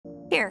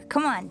Here,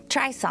 come on,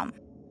 try some.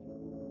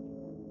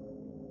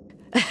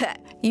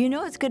 You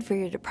know it's good for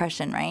your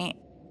depression, right?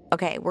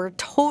 Okay, we're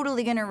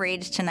totally gonna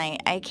rage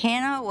tonight. I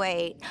cannot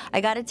wait.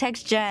 I gotta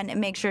text Jen and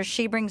make sure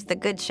she brings the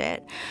good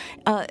shit.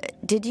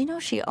 Did you know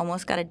she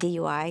almost got a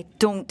DUI?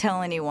 Don't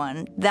tell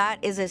anyone. That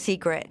is a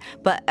secret,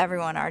 but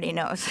everyone already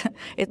knows.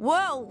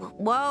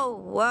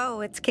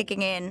 Whoa, it's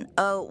kicking in.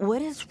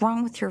 What is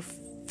wrong with your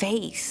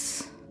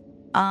face?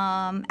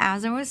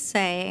 As I was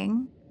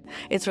saying,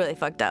 it's really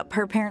fucked up.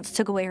 Her parents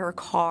took away her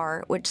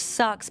car, which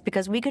sucks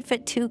because we could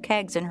fit 2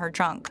 kegs in her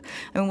trunk.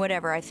 I mean,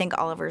 whatever, I think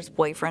Oliver's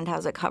boyfriend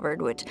has it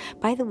covered, which,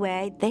 by the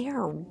way, they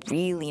are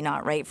really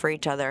not right for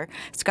each other.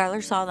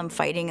 Skylar saw them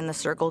fighting in the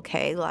Circle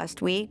K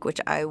last week, which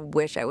I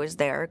wish I was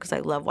there because I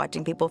love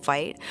watching people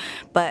fight,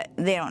 but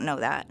they don't know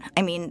that.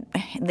 I mean,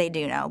 they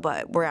do know,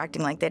 but we're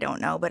acting like they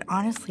don't know. But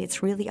honestly,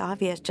 it's really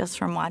obvious just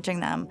from watching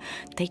them.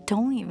 They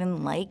don't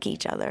even like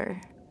each other.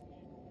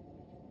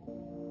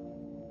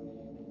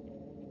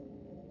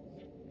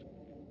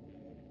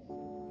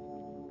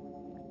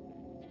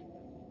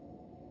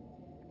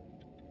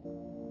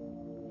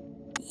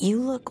 You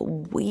look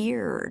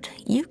weird.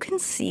 You can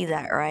see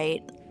that,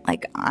 right?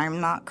 Like, I'm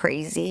not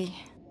crazy.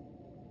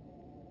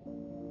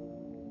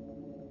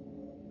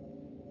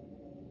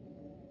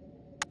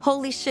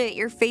 Holy shit,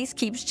 your face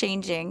keeps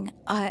changing.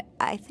 I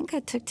think I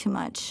took too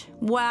much.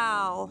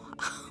 Wow.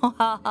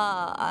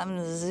 I'm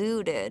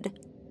zooted.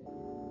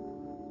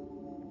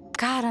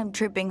 God, I'm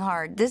tripping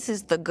hard. This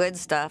is the good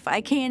stuff.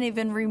 I can't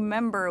even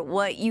remember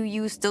what you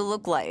used to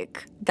look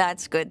like.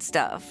 That's good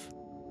stuff.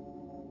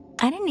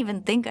 I didn't even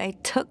think I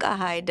took a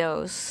high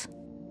dose.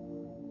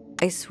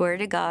 I swear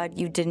to God,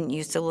 you didn't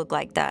used to look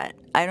like that.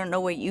 I don't know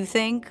what you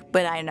think,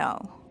 but I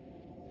know.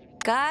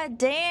 God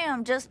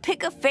damn, just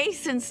pick a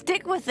face and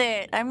stick with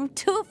it. I'm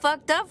too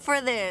fucked up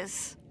for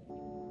this.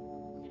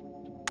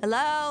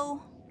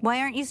 Hello? Why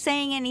aren't you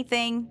saying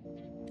anything?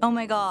 Oh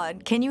my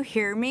God, can you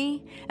hear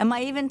me? Am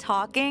I even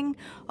talking?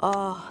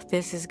 Oh,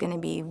 this is gonna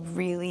be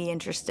really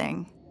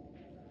interesting.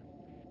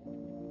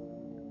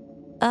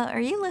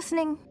 Are you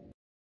listening?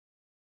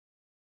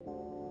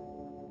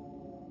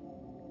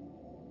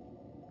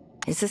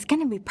 Is this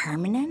gonna be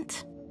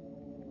permanent?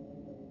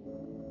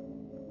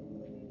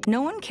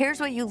 No one cares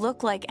what you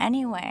look like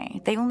anyway.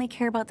 They only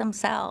care about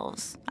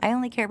themselves. I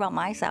only care about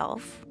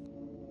myself.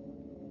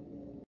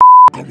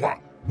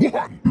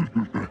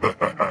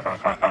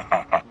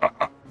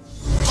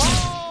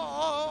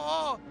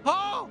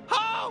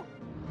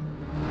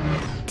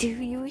 Do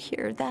you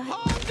hear that?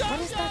 What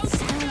is that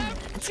sound?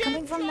 It's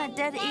coming from that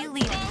dead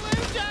alien.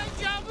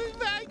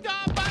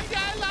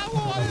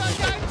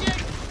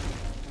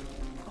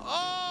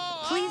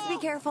 Please be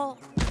careful.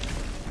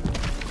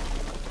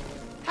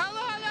 I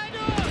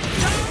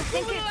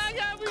think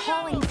it's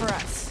calling for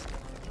us.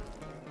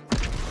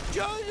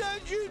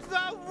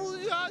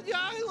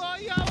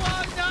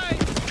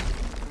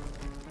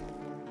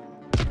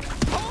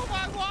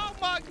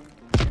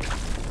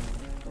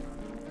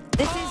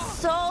 This is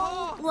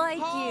so like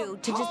you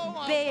to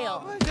just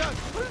bail.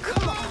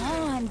 Come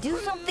on, do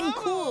something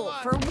cool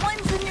for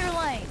once in your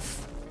life.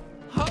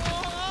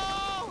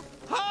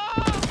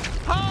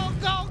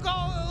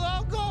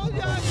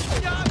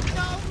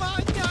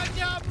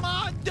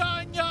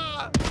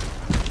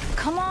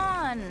 Come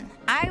on,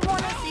 I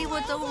want to see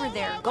what's over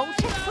there. Go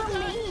check for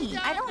me.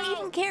 I don't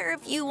even care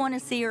if you want to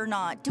see or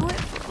not. Do it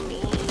for me.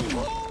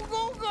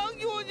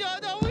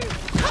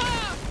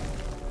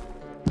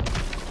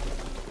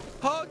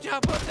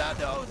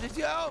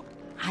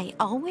 I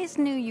always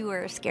knew you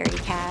were a scaredy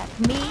cat.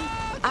 Me,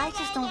 I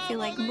just don't feel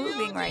like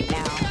moving right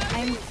now.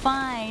 I'm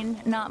fine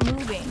not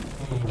moving.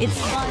 It's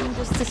fun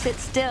just to sit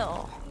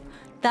still.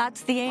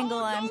 That's the angle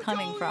I'm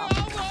coming from.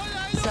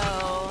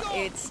 So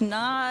it's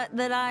not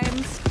that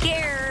I'm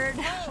scared.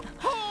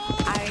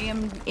 I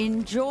am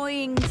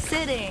enjoying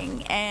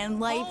sitting, and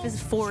life is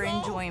for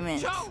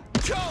enjoyment.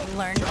 I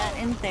learned that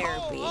in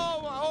therapy.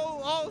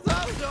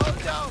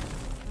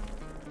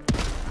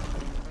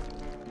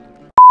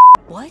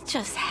 What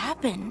just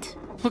happened?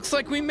 Looks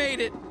like we made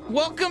it.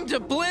 Welcome to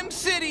Blim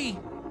City!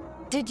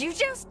 Did you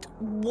just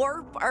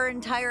warp our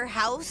entire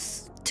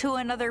house to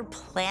another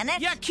planet?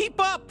 Yeah,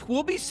 keep up!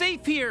 We'll be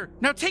safe here.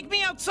 Now take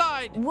me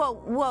outside!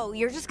 Whoa,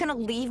 you're just gonna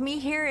leave me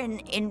here in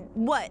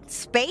what,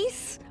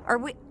 space? Are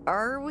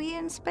we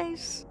in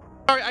space?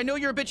 Alright, I know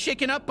you're a bit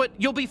shaken up, but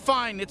you'll be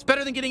fine. It's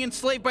better than getting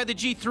enslaved by the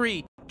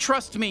G3.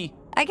 Trust me.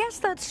 I guess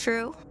that's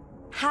true.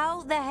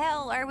 How the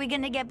hell are we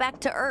gonna get back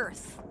to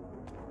Earth?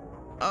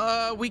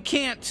 We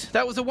can't.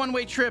 That was a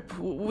one-way trip.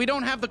 We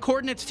don't have the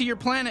coordinates to your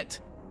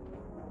planet.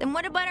 Then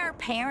what about our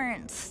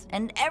parents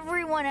and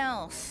everyone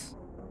else?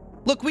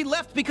 Look, we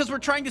left because we're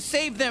trying to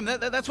save them.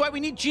 That's why we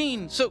need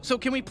Gene. So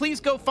can we please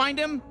go find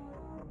him?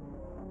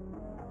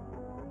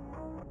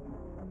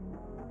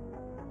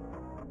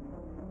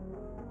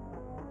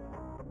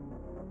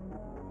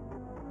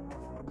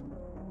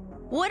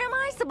 What am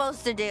I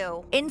supposed to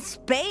do? In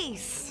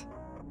space?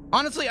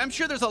 Honestly, I'm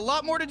sure there's a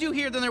lot more to do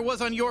here than there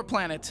was on your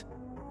planet.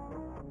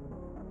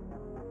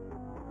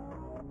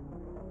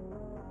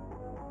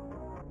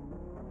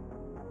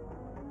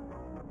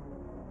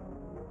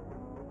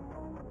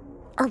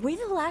 Are we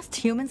the last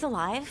humans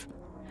alive?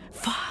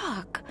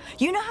 Fuck.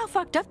 You know how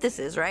fucked up this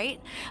is,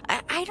 right?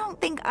 I don't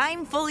think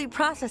I'm fully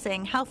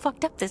processing how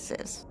fucked up this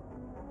is.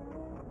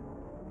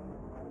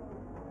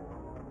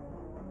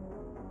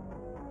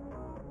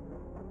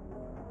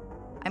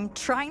 I'm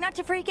trying not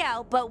to freak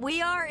out, but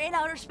we are in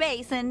outer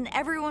space and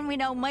everyone we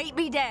know might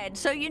be dead.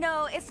 So, you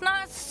know, it's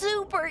not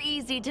super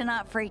easy to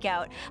not freak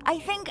out. I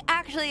think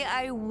actually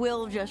I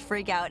will just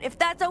freak out, if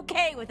that's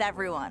okay with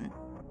everyone.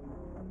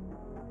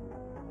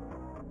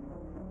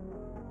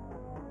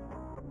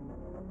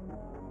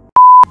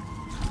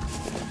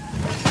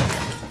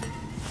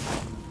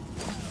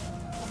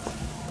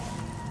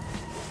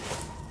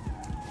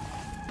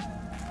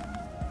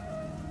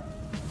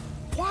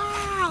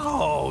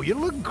 Wow, you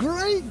look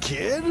great,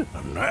 kid.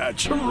 A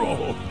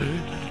natural.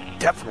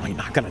 Definitely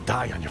not gonna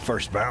die on your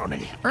first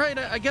bounty. All right,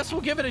 I guess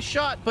we'll give it a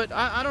shot, but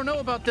I don't know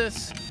about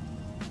this.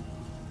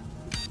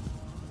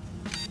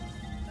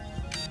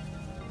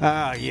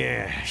 Ah,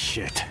 yeah,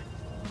 shit.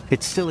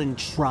 It's still in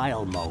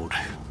trial mode.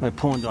 I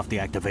pawned off the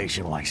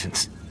activation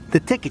license. The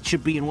ticket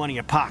should be in one of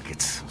your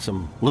pockets.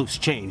 Some loose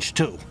change,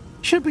 too.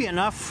 Should be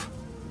enough.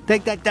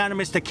 Take that down to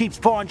Mr. Keep's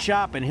pawn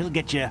shop and he'll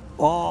get you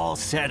all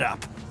set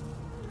up.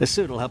 The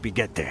suit will help you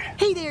get there.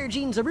 Hey there,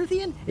 Gene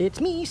Zaruthian.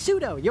 It's me,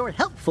 Pseudo, your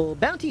helpful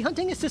bounty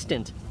hunting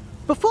assistant.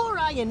 Before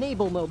I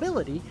enable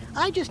mobility,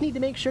 I just need to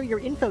make sure your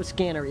info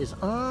scanner is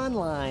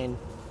online.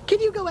 Can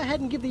you go ahead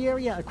and give the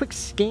area a quick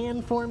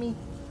scan for me?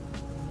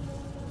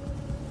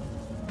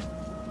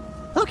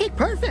 Okay,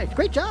 perfect.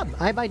 Great job.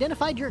 I've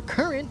identified your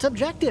current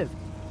objective.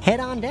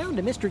 Head on down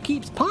to Mr.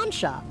 Keep's pawn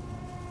shop.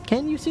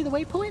 Can you see the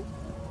waypoint?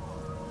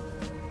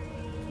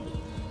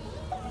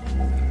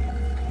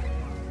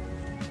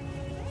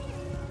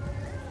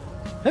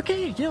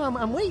 Okay, you know,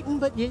 I'm waiting,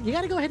 but you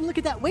gotta go ahead and look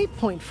at that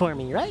waypoint for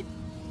me, right?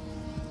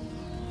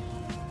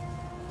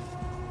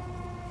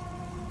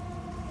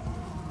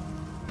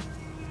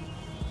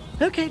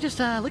 Okay, just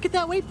look at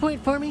that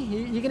waypoint for me.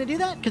 You gonna do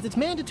that? Because it's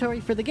mandatory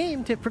for the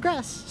game to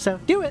progress, so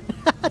do it.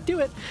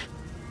 Do it.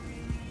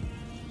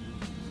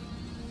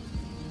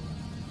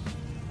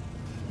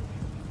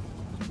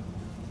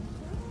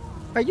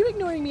 Are you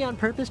ignoring me on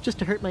purpose just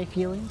to hurt my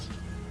feelings?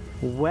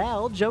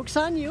 Well, joke's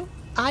on you.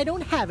 I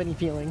don't have any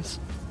feelings.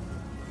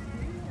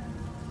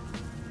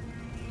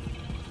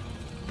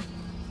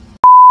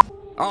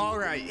 All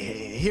right,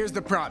 here's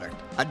the product.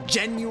 A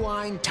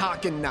genuine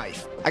talking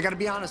knife. I gotta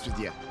be honest with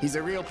you, he's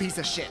a real piece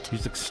of shit.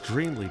 He's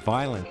extremely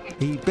violent.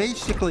 He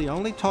basically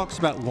only talks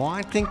about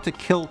wanting to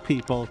kill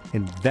people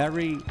in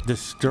very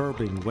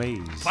disturbing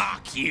ways.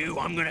 Fuck you,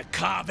 I'm gonna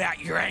carve out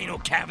your anal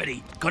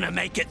cavity. Gonna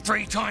make it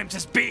 3 times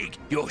as big.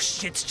 Your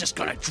shit's just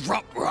gonna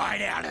drop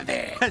right out of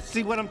there.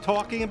 See what I'm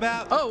talking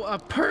about? Oh,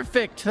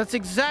 perfect. That's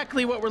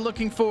exactly what we're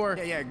looking for.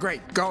 Yeah,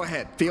 great. Go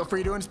ahead. Feel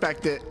free to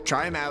inspect it.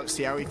 Try him out.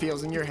 See how he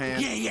feels in your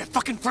hand. Yeah,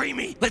 fucking free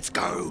me. Let's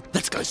go.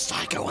 Let's go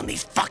psycho on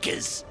these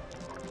fuckers.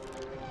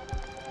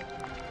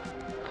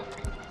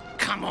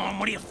 Come on,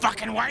 what are you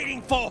fucking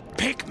waiting for?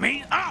 Pick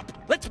me up.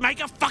 Let's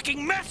make a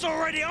fucking mess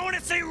already. I want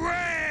to see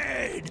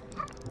red.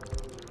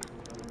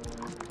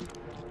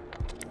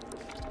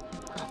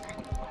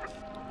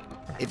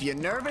 If you're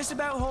nervous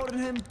about holding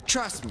him,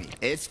 trust me,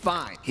 it's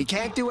fine. He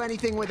can't do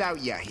anything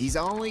without you. He's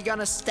only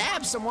gonna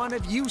stab someone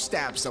if you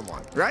stab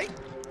someone, right?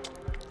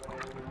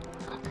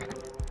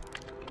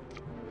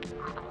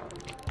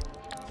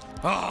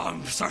 Oh,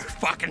 I'm so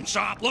fucking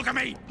sharp. Look at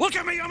me. Look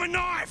at me. I'm a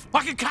knife.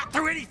 I can cut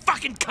through any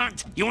fucking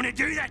cunt. You want to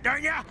do that,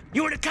 don't you?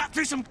 You want to cut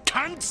through some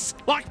cunts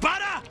like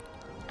butter?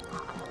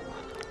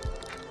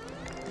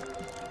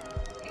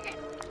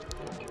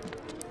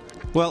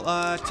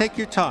 Well, take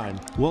your time.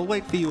 We'll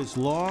wait for you as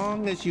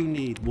long as you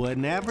need.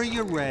 Whenever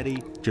you're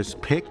ready,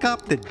 just pick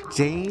up the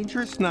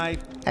dangerous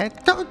knife and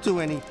don't do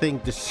anything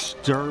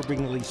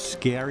disturbingly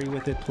scary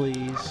with it,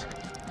 please.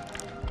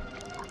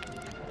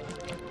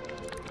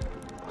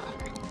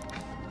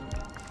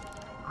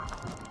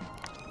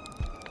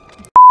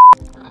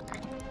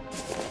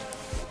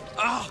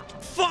 Oh,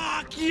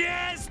 fuck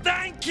yes,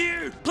 thank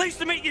you. Pleased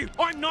to meet you.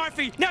 I'm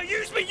Knifey. Now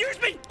use me.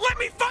 Let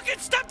me fucking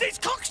stab these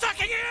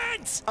cocksucking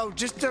ants. Oh,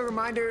 just a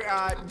reminder,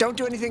 don't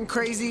do anything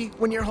crazy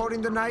when you're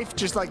holding the knife.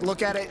 Just like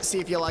look at it, see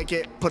if you like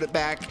it, put it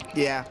back.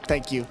 Yeah,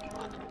 thank you.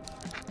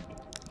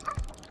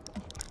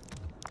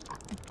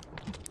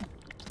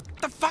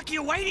 The fuck are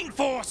you waiting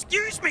for?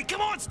 Excuse me.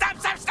 Come on, stab.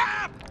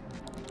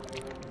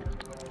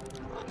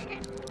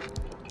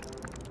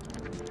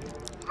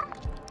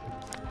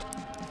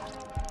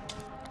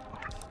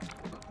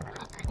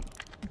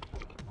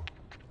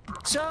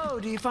 So,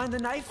 do you find the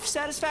knife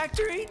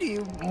satisfactory? Do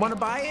you want to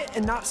buy it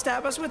and not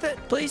stab us with it,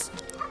 please?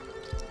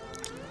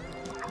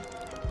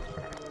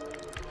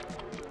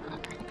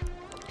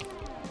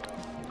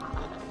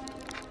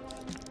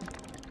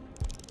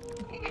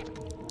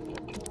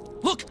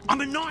 Look,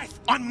 I'm a knife.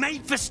 I'm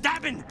made for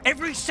stabbing.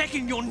 Every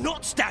second you're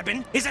not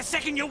stabbing is a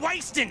second you're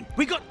wasting.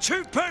 We got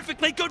 2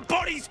 perfectly good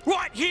bodies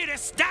right here to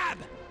stab.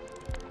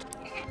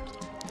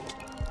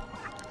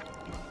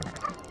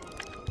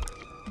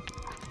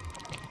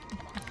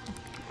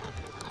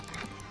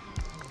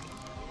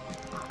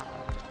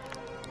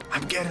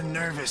 I'm getting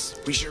nervous.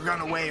 We should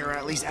run away or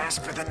at least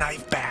ask for the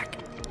knife back.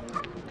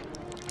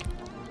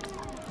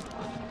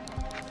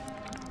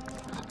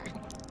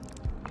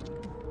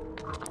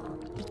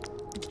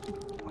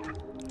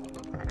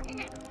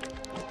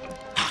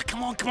 Ah,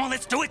 come on,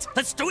 let's do it!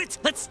 Let's do it!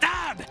 Let's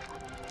stab!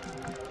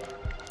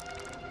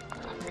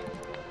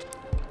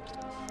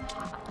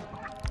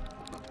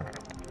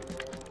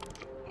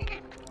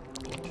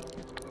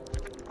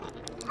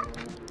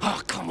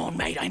 Oh, come on,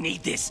 mate, I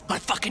need this. I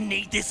fucking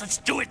need this. Let's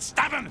do it.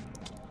 Stab him.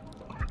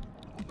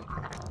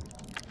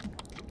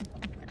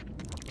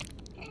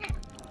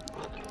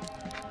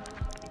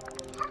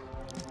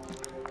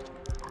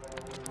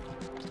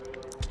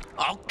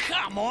 Oh,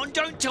 come on.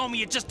 Don't tell me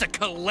you're just a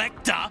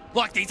collector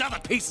like these other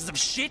pieces of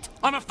shit.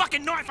 I'm a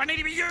fucking knife. I need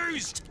to be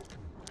used.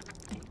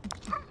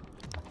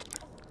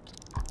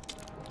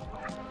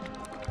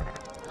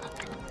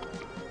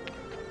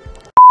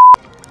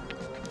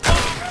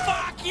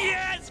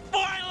 Yes,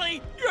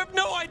 finally! You have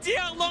no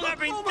idea how long I've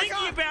been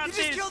thinking about this!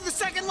 You just killed the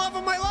second love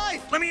of my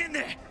life! Let me in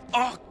there!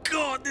 Oh,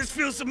 God, this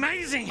feels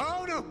amazing!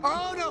 Oh, no!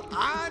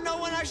 I know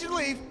when I should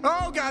leave.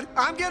 Oh, God,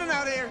 I'm getting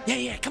out of here.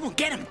 Yeah, come on,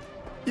 get him!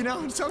 You know,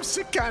 in some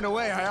sick kind of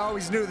way, I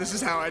always knew this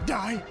is how I'd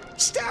die.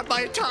 Stabbed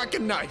by a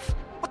talking knife.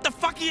 What the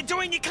fuck are you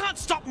doing? You can't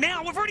stop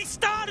now! We've already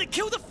started!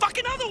 Kill the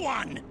fucking other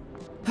one!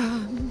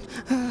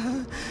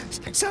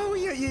 So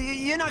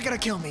you're not gonna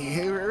kill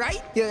me,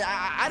 right? Yeah,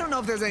 I don't know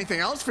if there's anything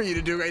else for you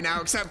to do right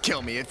now except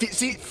kill me. It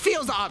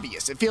feels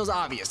obvious. It feels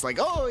obvious. Like,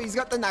 oh, he's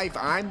got the knife.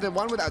 I'm the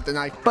one without the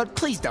knife. But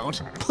please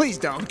don't,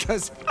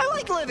 because I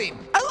like living.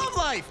 I love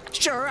life.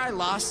 Sure, I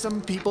lost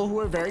some people who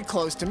were very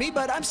close to me,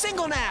 but I'm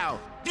single now.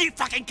 You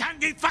fucking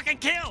cunt! You fucking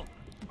kill!